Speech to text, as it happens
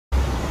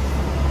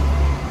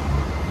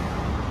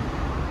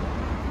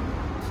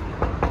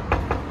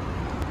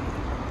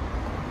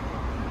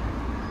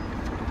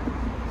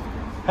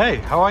Hey,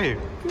 how are you?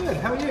 Good,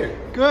 how are you?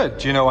 Good.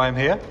 Do you know why I'm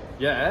here?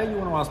 Yeah, you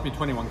want to ask me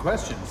 21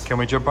 questions. Can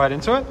we jump right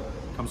into it?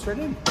 Come straight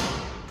in.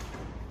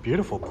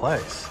 Beautiful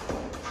place.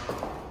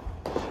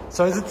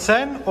 So is it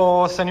Sen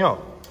or Senor?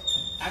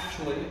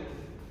 Actually,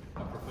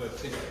 I prefer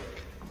Tigger.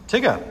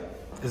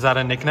 Tigger. Is that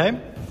a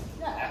nickname?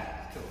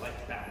 Yeah, I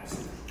like that.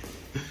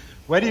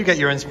 Where do you get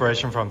your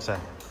inspiration from, Sen?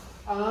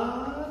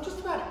 Just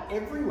about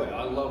everywhere.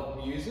 I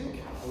love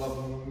music, I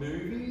love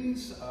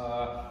movies,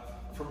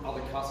 from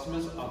other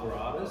customers, other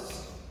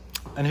artists.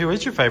 And who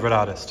is your favourite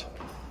artist?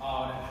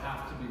 Oh, it'd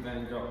have to be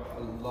Van Gogh. I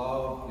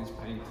love his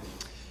paintings.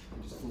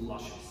 They're just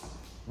luscious.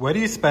 Where do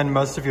you spend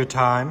most of your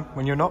time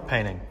when you're not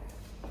painting?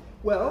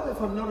 Well,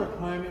 if I'm not at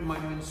home in my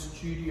own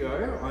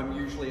studio, I'm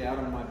usually out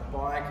on my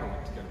bike. I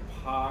like to go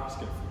to parks,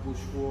 go for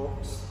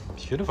bushwalks.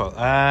 Beautiful.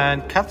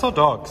 And cats or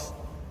dogs?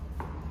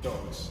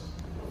 Dogs.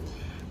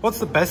 What's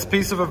the best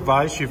piece of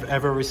advice you've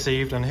ever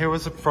received and who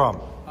was it from?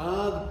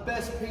 The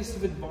best piece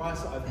of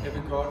advice I've ever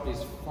got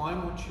is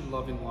find what you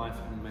love in life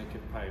and make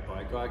it pay,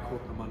 by a guy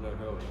called Armando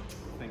Hurley.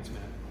 Thanks,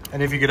 man.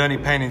 And if you could only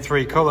paint in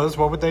 3 colours,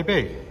 what would they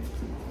be?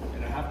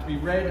 It'd have to be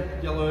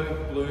red, yellow,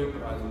 blue,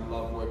 but I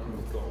love working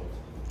with gold.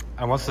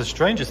 And what's the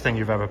strangest thing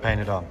you've ever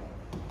painted on?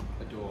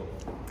 A door.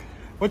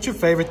 What's your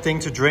favourite thing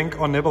to drink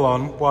or nibble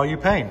on while you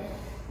paint?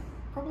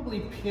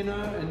 Probably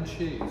Pinot and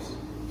cheese.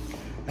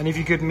 And if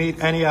you could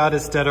meet any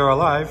artist, dead or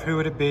alive, who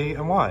would it be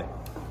and why?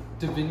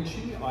 Da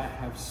Vinci, I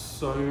have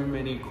so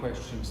many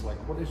questions, like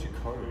what is your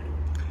code?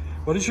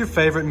 What is your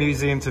favourite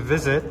museum to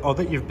visit or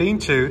that you've been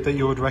to that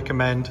you would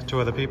recommend to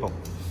other people?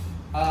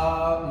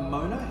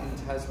 Mona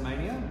in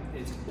Tasmania.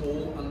 It's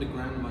all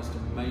underground, the most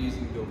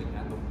amazing building,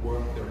 and the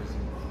work there is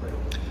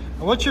incredible.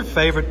 And what's your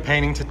favourite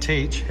painting to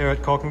teach here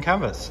at Cork and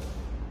Canvas?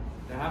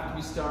 They have to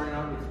be Starry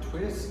Night with a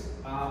twist,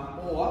 or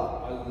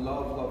I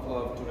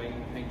love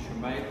doing Paint Your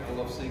Mate. I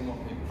love seeing what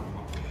people come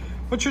up with.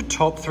 What's your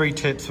top 3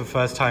 tips for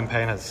first-time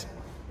painters?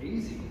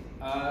 Easy.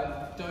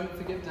 Don't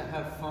forget to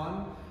have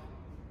fun.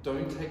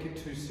 Don't take it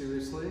too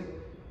seriously,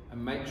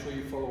 and make sure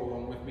you follow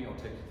along with me. I'll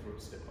take you through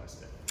it step by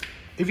step.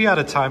 If you had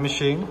a time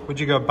machine, would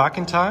you go back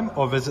in time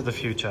or visit the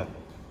future?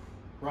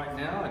 Right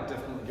now, I'd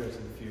definitely go to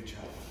the future.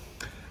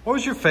 What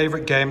was your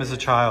favourite game as a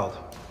child?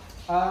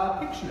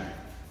 Pictionary.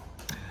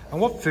 And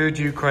what food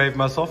do you crave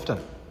most often?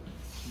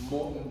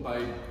 Morton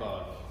Bay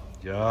bug.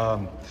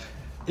 Yum.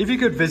 If you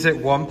could visit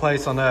one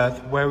place on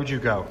Earth, where would you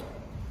go?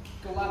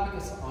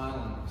 Galapagos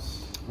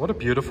Islands. What a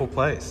beautiful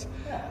place.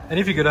 Yeah. And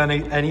if you could own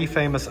any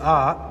famous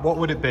art, what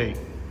would it be?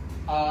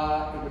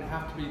 It would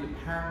have to be The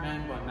Parrot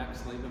Man by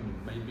Max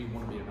Liebman. Made me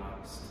want to be an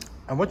artist.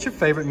 And what's your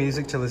favourite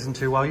music to listen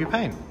to while you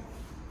paint?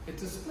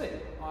 It's a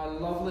split. I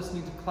love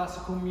listening to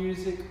classical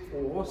music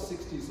or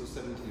 60s or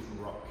 70s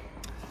rock.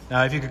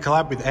 Now, if you could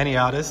collab with any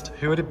artist,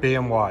 who would it be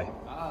and why?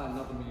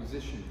 Another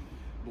musician.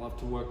 I'd love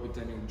to work with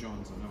Daniel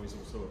Johns. I know he's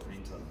also a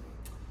painter.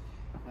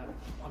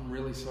 I'm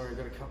really sorry, I've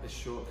got to cut this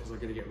short because I've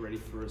got to get ready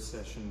for a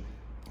session.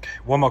 Okay,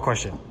 one more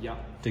question. Yeah.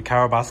 Did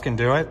Carol Baskin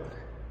do it?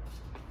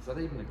 Is that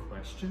even a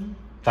question?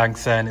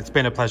 Thanks, Sen. It's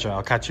been a pleasure.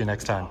 I'll catch you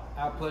next time.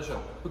 Our pleasure.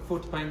 Look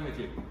forward to painting with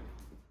you.